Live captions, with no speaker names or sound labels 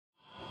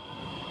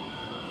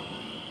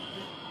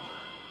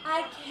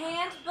I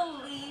can't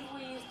believe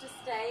we used to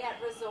stay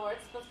at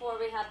resorts before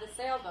we had the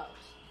sailboat.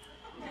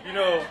 You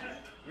know,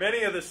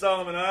 many of the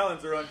Solomon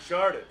Islands are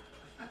uncharted.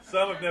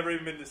 Some have never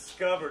even been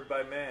discovered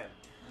by man.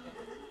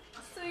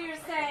 So you're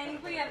saying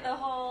we have the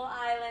whole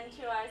island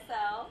to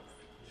ourselves?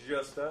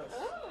 Just us.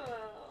 Ooh.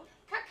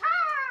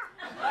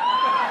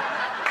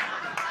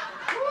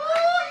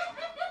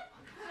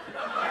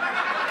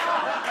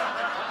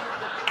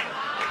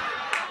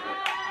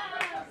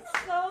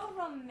 So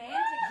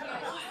romantic here.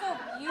 It's so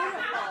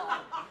beautiful.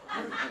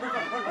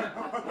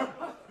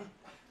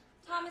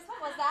 Thomas, what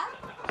was that?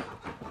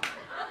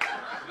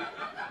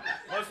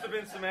 Must have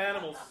been some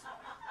animals.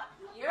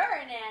 You're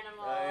an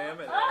animal. I am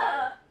an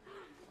animal.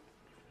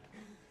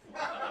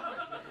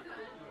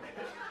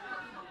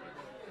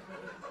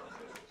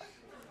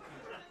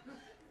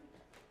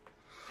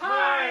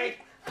 Hi!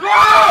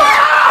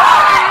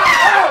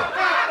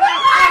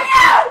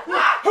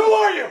 Who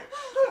are you?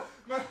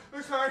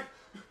 I'm sorry.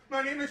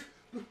 My name is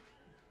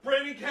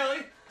Brittany Kelly.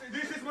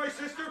 This is my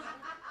sister,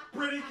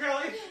 Brittany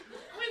Kelly.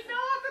 We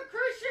fell off a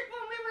cruise ship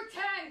when we were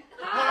 10.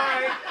 Hi.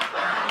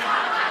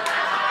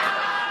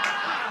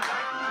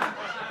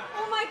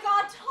 Oh my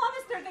God,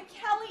 Thomas, they're the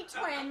Kelly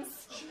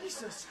twins.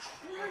 Jesus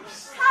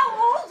Christ. How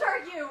old are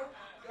you?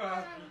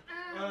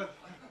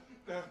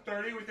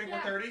 30? We think we're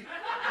 30?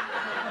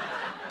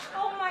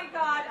 Oh my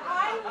God,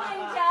 I'm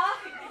Linda.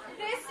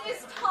 This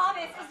is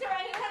Thomas. Is there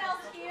anyone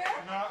else here?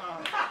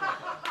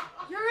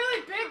 You're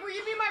really big. Will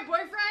you be my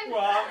boyfriend?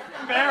 Well,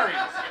 married.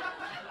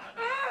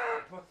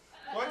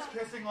 What's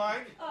kissing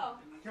like? Oh.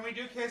 Can we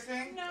do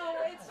kissing? No,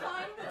 it's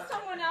fine with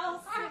someone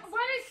else.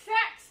 What is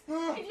sex? If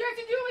you have to do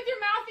it with your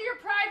mouth or your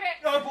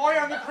private. The boy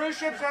on the cruise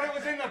ship said it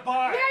was in the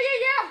bar.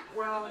 Yeah.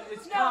 Well,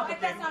 it's No,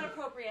 complicated. that's not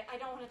appropriate. I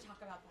don't want to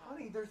talk about that.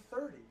 Honey, they're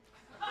 30.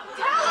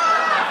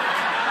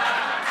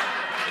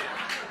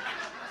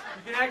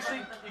 You can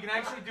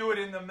actually do it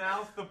in the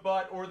mouth, the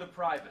butt, or the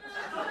private. Wait.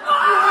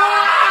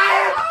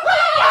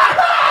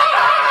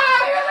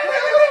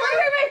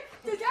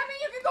 Does that mean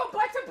you can go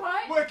butt to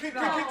butt? What, can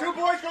two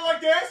boys go like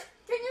this?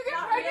 Can you get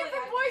Not pregnant really.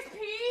 from boys'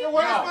 pee? Then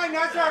what is my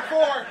nutsack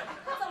for?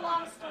 That's a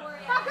long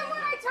story. How come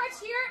when I touch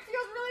here, it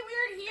feels really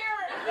weird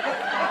here?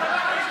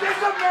 Is this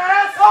a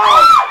mess? Oh,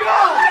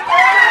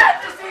 God!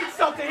 Just eat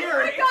something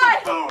here. Eat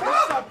God. some food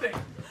or something.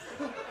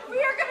 We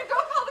are going to go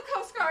call the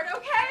Coast Guard,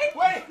 okay?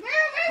 Wait.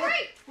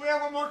 Wait. We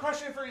have one more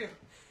question for you.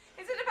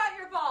 Is it about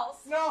your balls?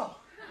 No.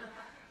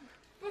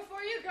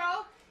 Before you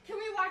go, can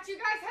we watch you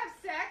guys have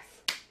sex?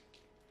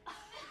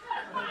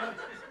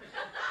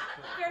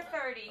 You're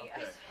 30.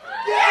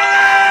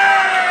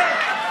 Yeah!